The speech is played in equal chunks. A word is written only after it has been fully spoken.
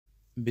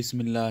بسم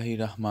اللہ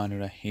الرحمن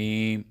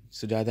الرحیم۔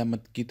 سجاد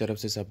احمد کی طرف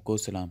سے سب کو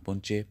سلام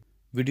پہنچے۔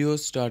 ویڈیو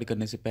سٹارٹ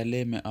کرنے سے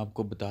پہلے میں آپ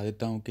کو بتا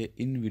دیتا ہوں کہ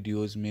ان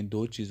ویڈیوز میں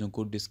دو چیزوں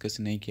کو ڈسکس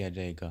نہیں کیا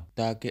جائے گا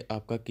تاکہ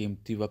آپ کا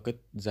قیمتی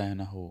وقت ضائع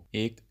نہ ہو،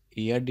 ایک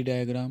ERD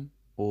ڈائیگرام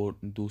اور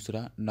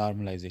دوسرا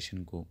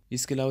نارملائزیشن کو۔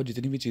 اس کے علاوہ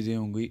جتنی بھی چیزیں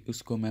ہوں گی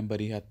اس کو میں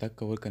بڑی حد تک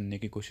کور کرنے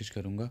کی کوشش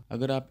کروں گا۔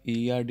 اگر آپ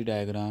ERD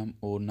ڈائیگرام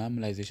اور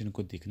نارملائزیشن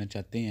کو دیکھنا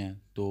چاہتے ہیں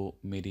تو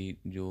میری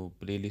جو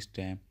پلے لسٹ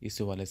ہے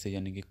اس حوالے سے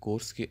یعنی کہ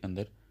کورس کے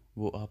اندر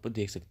وہ آپ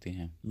دیکھ سکتے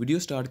ہیں۔ ویڈیو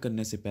سٹارٹ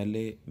کرنے سے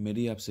پہلے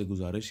میری آپ سے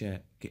گزارش ہے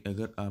کہ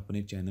اگر آپ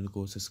نے چینل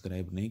کو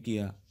سبسکرائب نہیں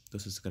کیا تو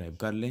سبسکرائب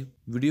کر لیں۔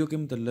 ویڈیو کے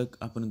متعلق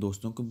اپنے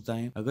دوستوں کو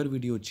بتائیں، اگر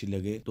ویڈیو اچھی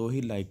لگے تو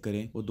ہی لائک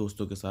کریں اور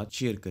دوستوں کے ساتھ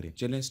شیئر کریں۔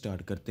 چلیں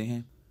سٹارٹ کرتے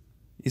ہیں۔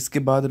 اس کے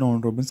بعد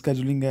راؤنڈ روبن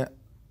اسکیجولنگ ہے۔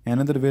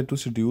 Another way to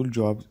schedule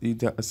jobs is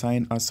to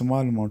assign a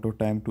small amount of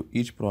time to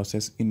each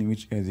process in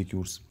which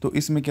executes۔ تو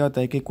اس میں کیا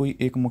ہوتا ہے کہ کوئی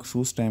ایک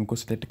مخصوص ٹائم کو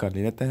سلیکٹ کر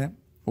لیا جاتا ہے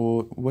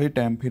اور وہی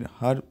ٹائم پھر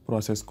ہر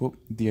پروسیس کو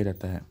دیا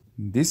جاتا ہے۔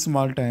 This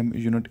small time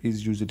unit is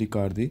usually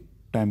called the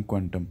time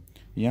quantum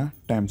یا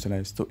time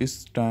slice۔ تو اس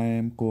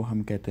ٹائم کو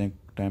ہم کہتے ہیں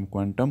time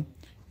quantum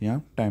یا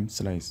time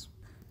slice۔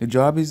 The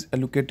job is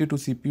allocated to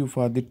CPU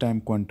for the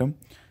time quantum۔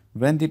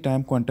 When the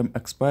time quantum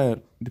expire,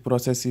 the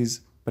process is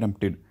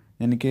preempted۔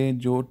 یعنی کہ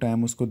جو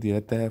ٹائم اس کو دیا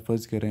جاتا ہے،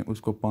 فرض کریں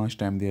اس کو 5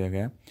 ٹائم دیا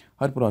گیا ہے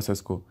ہر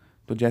پروسیس کو،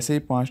 تو جیسے ہی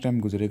 5 ٹائم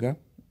گزرے گا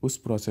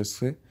اس پروسیس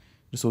سے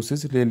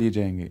ریسورسز لے لیے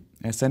جائیں گے۔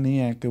 ایسا نہیں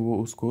ہے کہ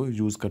وہ اس کو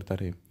یوز کرتا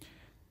رہے،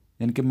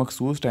 یعنی کہ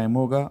مخصوص ٹائم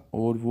ہوگا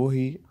اور وہ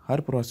ہی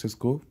ہر پروسیس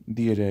کو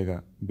دیا جائے گا،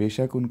 بے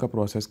شک ان کا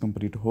پروسیس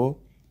کمپلیٹ ہو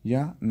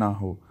یا نہ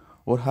ہو،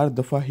 اور ہر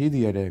دفعہ ہی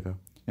دیا جائے گا،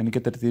 یعنی کہ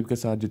ترتیب کے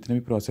ساتھ جتنے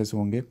بھی پروسیس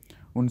ہوں گے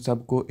ان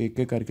سب کو ایک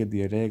ایک کر کے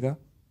دیا جائے گا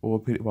اور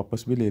پھر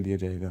واپس بھی لے لیا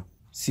جائے گا۔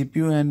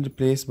 CPU and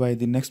replace by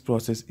the next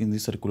process in the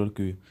circular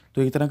کیو۔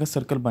 تو ایک طرح کا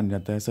سرکل بن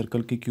جاتا ہے،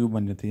 سرکل کی کیو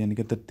بن جاتی ہے، یعنی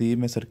کہ ترتیب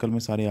میں سرکل میں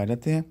سارے آ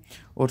جاتے ہیں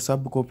اور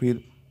سب کو پھر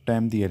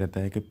ٹائم دیا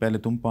جاتا ہے کہ پہلے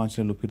تم 5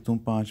 لے لو، پھر تم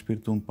 5، پھر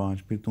تم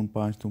 5، پھر تم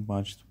 5، تم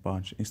 5،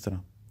 5، اس طرح۔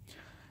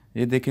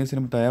 یہ دیکھیں اس نے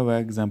بتایا ہوا ہے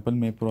ایگزامپل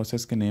میں،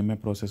 پروسیس کے نیم ہے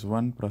پروسیس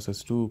 1،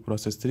 پروسیس 2،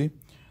 پروسیس 3،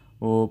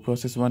 اور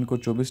پروسیس 1 کو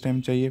 24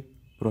 ٹائم چاہیے،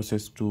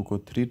 پروسیس 2 کو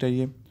 3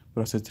 چاہیے،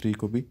 پروسیس 3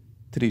 کو بھی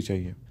 3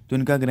 چاہیے۔ تو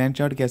ان کا گرینڈ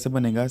چارٹ کیسے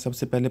بنے گا؟ سب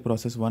سے پہلے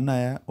پروسیس 1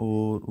 آیا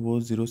اور وہ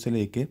 0 سے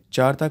لے کے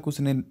 4 تک اس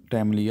نے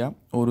ٹائم لیا،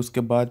 اور اس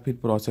کے بعد پھر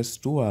پروسیس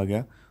 2 آ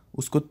گیا،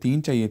 اس کو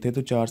 3 چاہیے تھے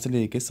تو 4 سے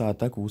لے کے 7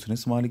 تک اس نے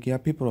استعمال کیا۔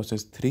 پھر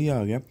پروسیس 3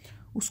 آ گیا،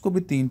 اس کو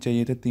بھی 3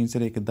 چاہیے تھے، 3 سے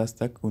لے کے 10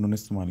 تک انہوں نے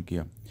استعمال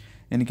کیا،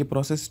 یعنی کہ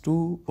پروسیس 2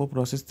 اور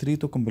پروسیس 3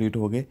 تو کمپلیٹ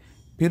ہو گئے۔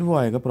 پھر وہ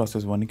آئے گا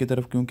پروسیس 1 کی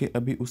طرف، کیونکہ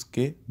ابھی اس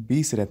کے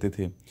 20 رہتے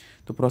تھے،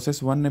 تو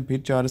پروسیس 1 نے پھر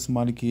 4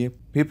 استعمال کیے،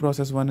 پھر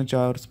پروسیس 1 نے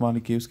 4 استعمال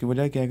کیے۔ اس کی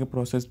وجہ کیا ہے کہ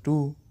پروسیس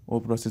 2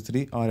 اور پروسیس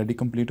 3 آلریڈی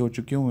کمپلیٹ ہو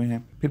چکے ہوئے ہیں،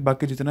 پھر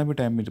باقی جتنا بھی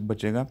ٹائم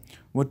بچے گا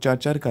وہ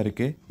 4 کر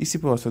کے اسی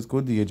پروسیس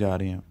کو دیے جا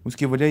رہے ہیں۔ اس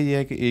کی وجہ یہ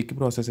ہے کہ ایک ہی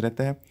پروسیس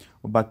رہتا ہے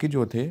اور باقی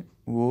جو تھے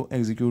وہ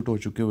ایگزیکیوٹ ہو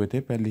چکے ہوئے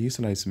تھے پہلے ہی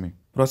سلائس میں۔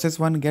 Process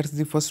 1 Gates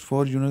the first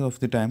 4 unit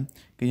of the time,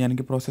 کہ یعنی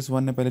کہ پروسیس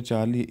 1 نے پہلے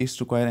 4 لی، اس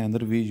ریکوائر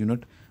اندر 20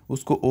 یونٹ،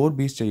 اس کو اور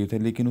 20 چاہیے تھے،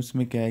 لیکن اس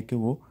میں کیا ہے کہ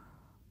وہ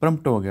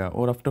پرمپٹ ہو گیا،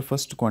 اور آفٹر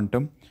فرسٹ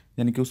کوانٹم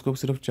یعنی کہ اس کو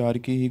صرف 4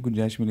 کی ہی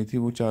گنجائش ملی تھی،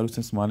 وہ 4 اس نے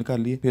استعمال کر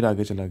لیے، پھر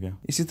آگے چلا گیا۔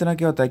 اسی طرح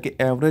کیا ہوتا ہے کہ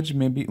ایوریج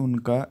میں بھی ان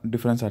کا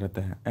ڈفرینس آ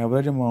جاتا ہے۔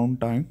 Average amount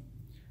time,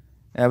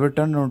 average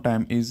turn around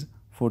time is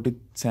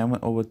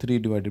 47/3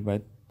 divided by,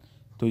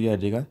 تو یہ آ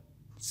جائے گا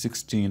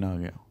 16 آ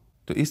گیا۔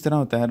 تو اس طرح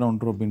ہوتا ہے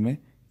راؤنڈ روبن میں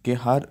کہ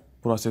ہر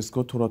پروسیس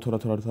کو تھوڑا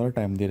تھوڑا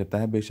ٹائم دے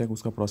دیتا ہے، بے شک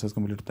اس کا پروسیس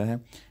کمپلیٹ ہوتا ہے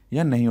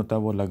یا نہیں ہوتا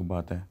وہ الگ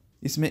بات ہے۔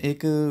 اس میں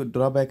ایک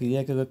ڈرا بیک یہ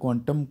ہے کہ اگر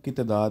کوانٹم کی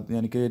تعداد،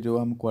 یعنی کہ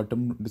جو ہم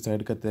کوانٹم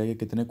ڈیسائیڈ کرتے ہیں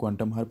کہ کتنے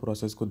کوانٹم ہر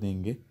پروسیس کو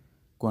دیں گے،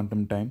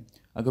 کوانٹم ٹائم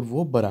اگر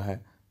وہ بڑا ہے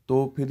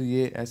تو پھر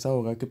یہ ایسا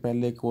ہوگا کہ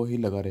پہلے کو ہی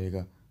لگا رہے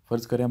گا۔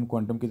 فرض کریں ہم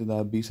کوانٹم کی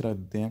تعداد 20 رکھ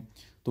دیتے ہیں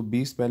تو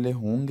 20 پہلے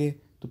ہوں گے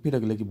تو پھر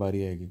اگلے کی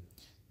باری آئے گی،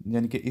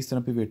 یعنی کہ اس طرح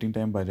پہ ویٹنگ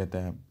ٹائم بڑھ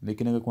جاتا ہے۔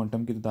 لیکن اگر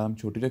کوانٹم کی تعداد ہم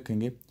چھوٹی رکھیں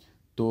گے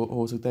تو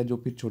ہو سکتا ہے جو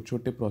پھر چھوٹے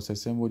چھوٹے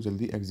پروسیس ہیں وہ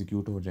جلدی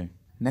ایگزیکیوٹ ہو جائیں۔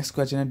 نیکسٹ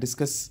کویشچن ہے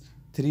discuss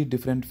 3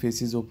 different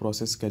faces of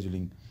process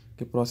scheduling,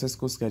 کہ پروسیس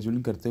کو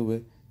اسکیجولنگ کرتے ہوئے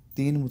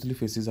 3 مختلف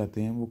فیسز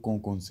آتے ہیں، وہ کون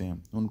کون سے ہیں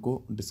ان کو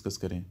ڈسکس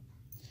کریں۔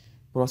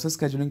 پروسیس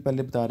اسکیجولنگ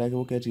پہلے بتا رہا ہے کہ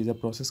وہ کیا چیز ہے۔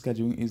 Process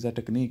scheduling is a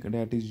technique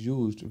that is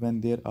used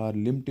when there are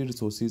limited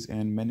resources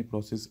and many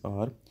process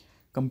are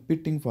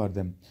competing for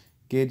them,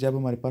 کہ جب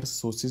ہمارے پاس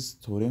ریسورسز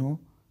تھوڑے ہوں،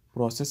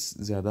 پروسیس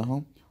زیادہ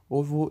ہوں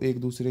اور وہ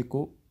ایک دوسرے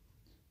کو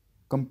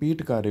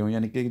کمپیٹ کر رہے ہوں،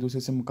 یعنی کہ ایک دوسرے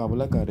سے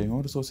مقابلہ کر رہے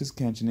ہوں ریسورسز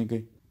کھینچنے کے۔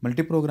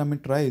 Multi programming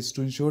tries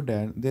to ensure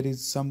that there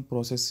is some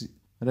process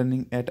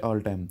running at all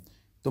time.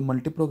 تو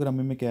ملٹی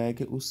پروگرامنگ میں کیا ہے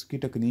کہ اس کی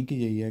ٹیکنیک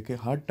یہی ہے کہ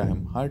ہر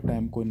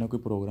ٹائم کوئی نہ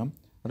کوئی پروگرام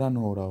رن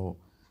ہو رہا ہو،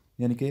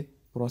 یعنی کہ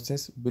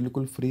پروسیس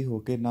بالکل فری ہو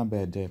کے نہ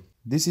بیٹھ جائے۔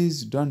 دس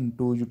is done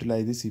to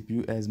utilise the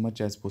CPU as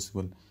much as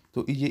possible.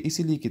 تو یہ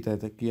اسی لیے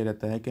کیا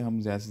جاتا ہے کہ ہم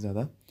زیادہ سے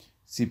زیادہ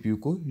CPU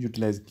کو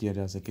یوٹیلائز کیا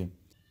جا سکے۔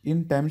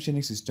 In time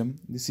sharing system,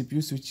 the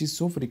CPU switches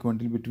so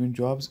frequently between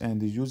jobs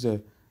and the user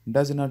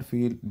does not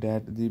feel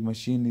that the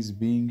machine is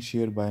being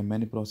shared by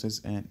many processes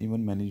and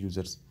even many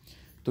users۔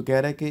 تو کہہ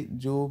رہا ہے کہ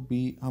جو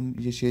بھی ہم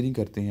یہ شیئرنگ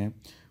کرتے ہیں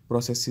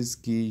پروسیسز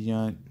کی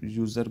یا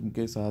یوزر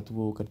کے ساتھ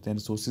وہ کرتے ہیں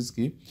ریسورسز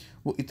کی،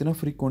 وہ اتنا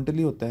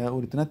فریکوینٹلی ہوتا ہے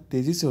اور اتنا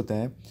تیزی سے ہوتا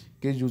ہے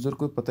کہ یوزر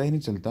کو پتہ ہی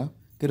نہیں چلتا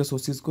کہ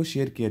ریسورسز کو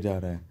شیئر کیا جا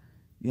رہا ہے.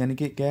 یعنی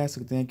کہ کہہ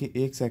سکتے ہیں کہ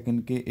 1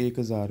 سیکنڈ کے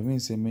 1000ویں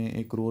حصے میں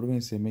 1 کروڑویں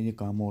حصے میں یہ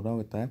کام ہو رہا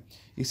ہوتا ہے،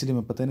 اس لیے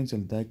ہمیں پتہ نہیں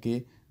چلتا ہے کہ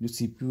جو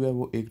سی پی یو ہے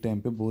وہ ایک ٹائم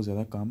پہ بہت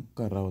زیادہ کام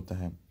کر رہا ہوتا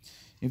ہے.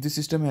 If the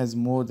system has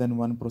more then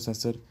one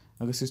processor,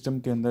 اگر سسٹم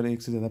کے اندر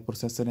ایک سے زیادہ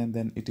پروسیسر ہیں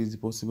then it is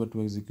possible to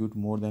execute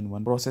more then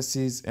one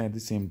processes at the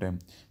same time.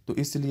 تو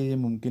اس لیے یہ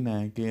ممکن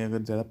ہے کہ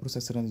اگر زیادہ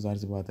پروسیسر ہیں تو ظاہر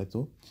سی بات ہے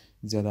تو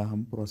زیادہ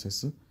ہم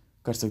پروسیس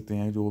کر سکتے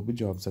ہیں جو بھی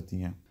جابس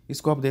آتی ہیں.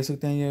 اس کو آپ دیکھ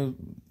سکتے ہیں، یہ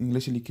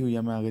انگلش لکھی ہوئی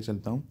ہے، میں آگے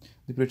چلتا ہوں.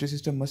 The operating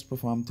system must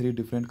perform 3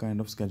 different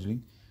kind of scheduling.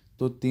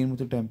 تو 3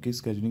 مختلف ٹائم کی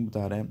اسکیجولنگ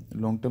بتا رہا ہے.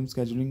 لانگ ٹرم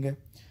اسکیجولنگ ہے،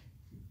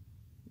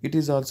 it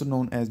is also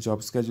known as job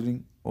scheduling,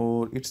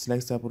 اور it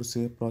selects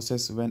a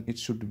process when it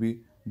should be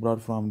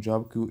brought from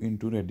job Q in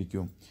to ready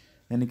queue.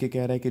 یعنی کہ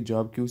کہہ رہا ہے کہ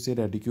جاب کیو سے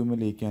ریڈی کیو میں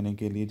لے کے آنے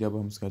کے لیے جب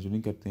ہم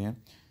اسکیجولنگ کرتے ہیں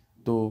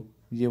تو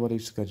یہ والی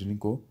اسکیجولنگ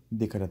کو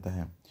دیکھا جاتا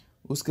ہے.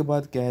 اس کے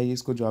بعد کیا ہے، یہ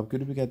اس کو جاب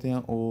کیو بھی کہتے ہیں.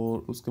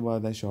 اور اس کے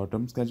بعد ہے short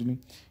term scheduling,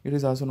 it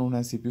is also known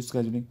as C P U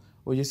scheduling,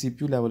 اور یہ سی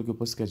پی یو لیول کے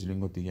اوپر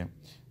اسکیجولنگ ہوتی ہے.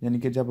 یعنی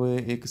کہ جب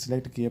ایک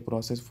سلیکٹ کیا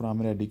process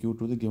from ready queue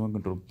to the given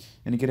control,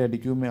 یعنی کہ ریڈی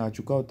کیو میں آ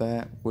چکا ہوتا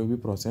ہے کوئی بھی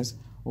پروسیس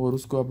اور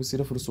اس کو اب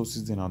صرف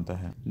ریسورسز دینا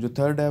ہوتا ہے. جو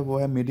تھرڈ ہے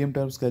وہ ہے میڈیم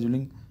ٹرم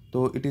اسکیجولنگ.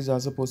 تو it is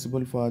also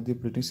possible for the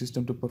operating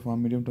system to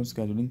perform medium term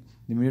scheduling.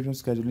 The medium term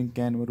scheduling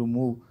can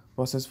remove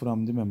process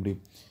from the memory,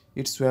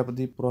 it sweep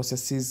the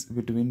processes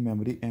between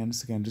memory and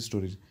secondary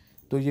storage.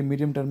 تو یہ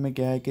medium term میں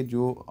کیا ہے کہ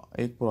جو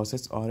ایک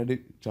process already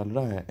چل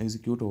رہا ہے،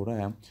 ایگزیکیوٹ ہو رہا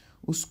ہے،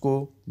 اس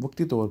کو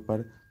وقتی طور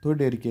پر تھوڑی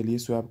دیر کے لیے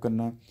سویپ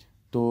کرنا،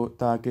 تو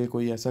تاکہ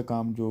کوئی ایسا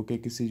کام جو کہ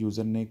کسی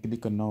یوزر نے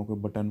کلک کرنا ہو کوئی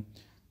بٹن،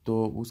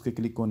 تو اس کے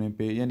کلک ہونے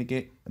پہ یعنی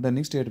کہ رننگ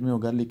اسٹیٹ میں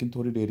ہوگا لیکن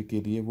تھوڑی دیر کے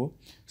لیے وہ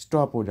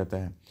اسٹاپ ہو جاتا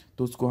ہے،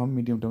 تو اس کو ہم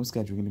میڈیم ٹرم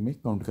اسکیجولنگ میں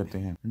کاؤنٹ کرتے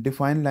ہیں.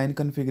 Define line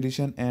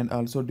configuration and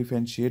also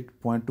differentiate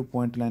point to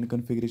point line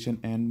configuration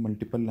and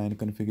multiple line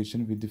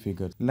configuration with the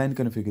figure. Line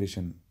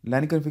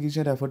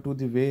configuration refer to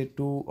the way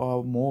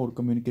to more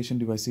communication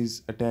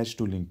devices attach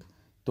to link.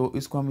 تو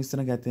اس کو ہم اس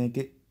طرح کہتے ہیں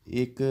کہ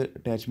ایک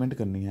attachment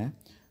کرنی ہے،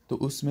 تو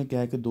اس میں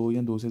کیا ہے کہ 2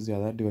 یا 2 سے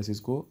زیادہ ڈیوائسز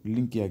کو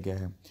لنک کیا گیا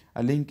ہے.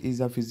 A link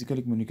is a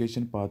physical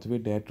communication path way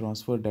that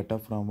transfer data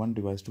from one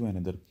device to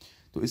اندر.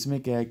 تو اس میں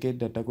کیا ہے کہ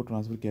ڈیٹا کو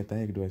ٹرانسفر کیا جاتا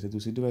ہے ایک ڈیوائس سے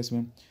دوسری ڈیوائس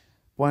میں.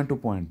 پوائنٹ ٹو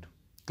پوائنٹ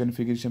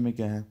کنفیگریشن میں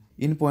کیا ہے،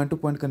 ان point to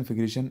point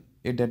configuration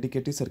a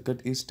dedicated circuit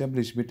is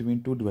establish between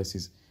 2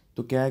 devices.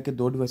 تو کیا ہے کہ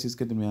 2 ڈیوائسز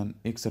کے درمیان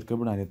ایک سرکٹ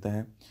بنا دیتا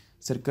ہے.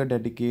 Circuit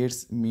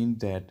ڈیڈیکیٹس mean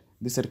that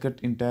the circuit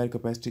entire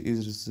capacity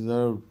is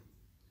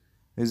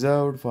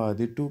reserved for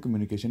the 2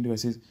 communication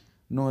devices.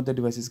 No other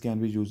devices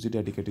can be used the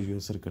dedicated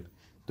user circuit.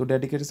 تو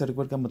ڈیڈیکیٹڈ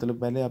سرکٹ کا مطلب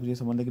پہلے آپ یہ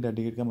سمجھ لیں کہ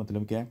ڈیڈیکیٹ کا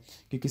مطلب کیا ہے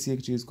کہ کسی ایک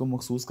چیز کو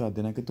مخصوص کر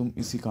دینا کہ تم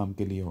اسی کام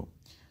کے لیے ہو.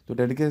 تو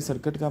ڈیڈیکیٹڈ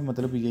سرکٹ کا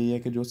مطلب یہی ہے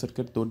کہ جو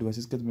سرکٹ 2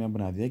 ڈیوائسز کے درمیان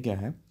بنا دیا گیا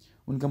ہے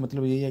ان کا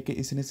مطلب یہی ہے کہ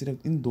اس نے صرف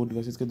ان 2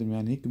 ڈیوائسز کے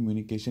درمیان ہی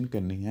کمیونیکیشن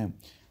کرنی ہے،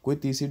 کوئی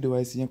تیسری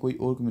ڈیوائس یا کوئی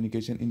اور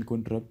کمیونیکیشن ان کو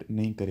انٹرپٹ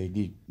نہیں کرے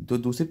گی. تو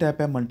دوسری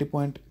ٹائپ ہے multi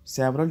point.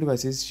 Several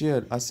devices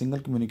share a single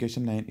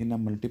communication line in a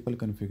multiple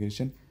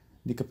configuration.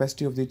 The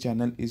capacity of the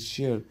channel is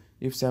shared.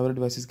 If several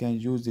devices can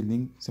use the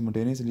link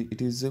simultaneously,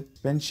 it is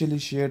potentially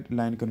shared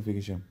line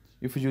configuration.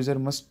 If a user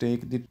must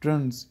take the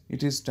turns,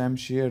 it is time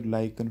shared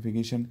like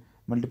configuration.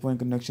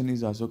 Multi-point connection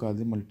is also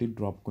called the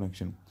multi-drop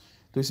connection.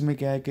 تو اس میں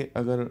کیا ہے کہ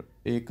اگر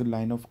ایک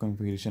line of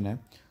configuration ہے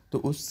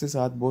تو اس سے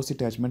ساتھ بہت سی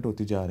اٹیچمنٹ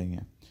ہوتی جا رہی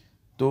ہیں،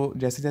 تو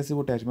جیسے جیسے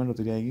وہ اٹیچمنٹ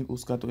ہوتی جائے گی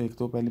اس کا تو ایک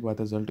تو پہلی بات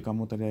ہے رزلٹ کم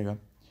ہوتا جائے گا،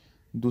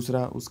 دوسرا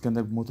اس کے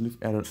اندر مختلف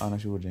ایرر آنا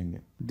شروع ہو جائیں گے.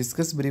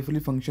 Discuss briefly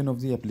function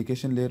of the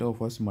application layer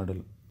of voice model.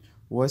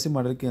 Voice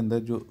model کے اندر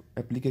جو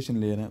ایپلیکیشن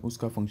لیئر ہے اس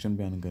کا فنکشن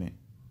بیان کریں.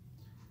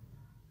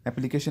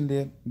 Application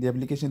layer, the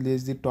application layer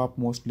is the top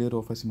most layer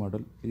of voice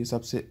model. یہ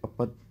سب سے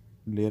اپر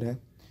لیئر ہے.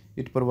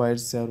 It provide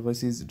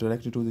services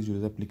direct to the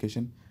user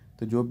application.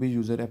 تو جو بھی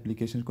یوزر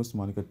ایپلیکیشن کو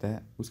استعمال کرتا ہے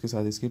اس کے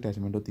ساتھ اس کی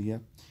اٹیچمنٹ ہوتی ہے.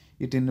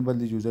 It enable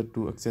the user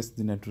to access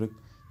the net work.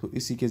 تو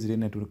اسی کے ذریعے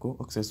نیٹ ورک کو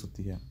ایکسیس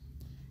ہوتی ہے.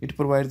 It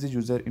provides the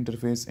user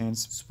interface and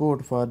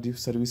support for the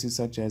services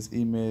such as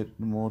email,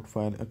 remote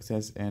file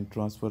access and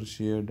transfer,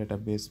 shared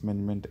database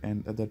management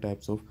and other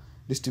types of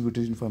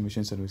distributed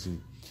information services.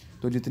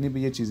 تو جتنی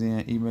بھی یہ چیزیں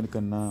ہیں، ای میل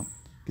کرنا،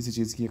 کسی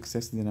چیز کی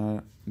ایکسیس دینا،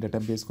 ڈیٹا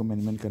بیس کو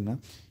مینجمنٹ کرنا،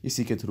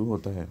 اسی کے تھرو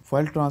ہوتا ہے.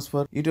 File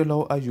transfer, it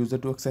allow a user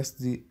to access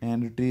the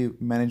end retrieve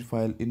manage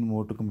file in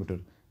remote computer.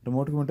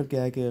 Remote computer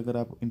کیا ہے کہ اگر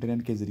آپ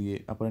انٹرنیٹ کے ذریعے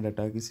اپنا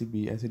ڈاٹا کسی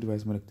بھی ایسی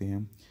ڈیوائس میں رکھتے ہیں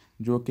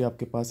جو کہ آپ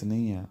کے پاس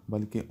نہیں ہے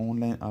بلکہ آن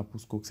لائن آپ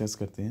اس کو ایکسیس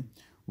کرتے ہیں،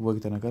 وہ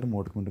ایک طرح کا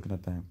ریموٹ کمپیوٹر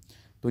کہلاتا ہے.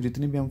 تو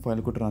جتنی بھی ہم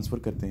فائل کو ٹرانسفر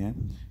کرتے ہیں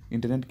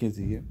انٹرنیٹ کے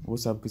ذریعے وہ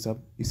سب کے سب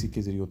اسی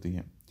کے ذریعے ہوتی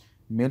ہیں.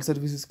 میل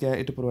سروسز کیا ہے،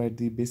 it provide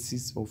the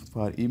basis of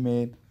for E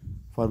mile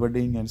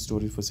forwarding and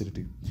storage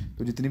facility.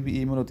 تو جتنی بھی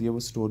ای میل ہوتی ہے وہ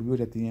اسٹور بھی ہو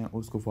جاتی ہیں اور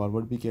اس کو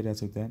فارورڈ بھی کیا جا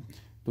سکتا ہے.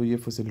 تو یہ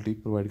فیسلٹی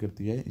پرووائڈ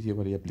کرتی ہے یہ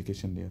والی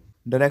application layer.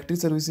 Directory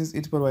services,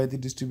 it provide the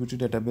distributed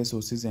data base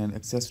sources and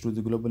access to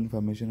the global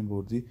information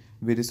about the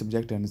various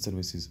subject and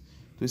services.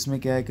 تو اس میں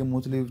کیا ہے کہ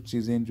مختلف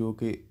چیزیں جو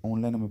کہ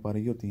آن لائن ہمیں پا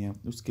رہی ہوتی ہیں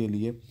اس کے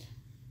لیے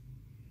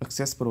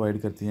ایکسیس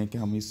پرووائڈ کرتی ہیں کہ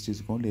ہم اس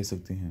چیز کو لے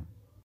سکتے ہیں۔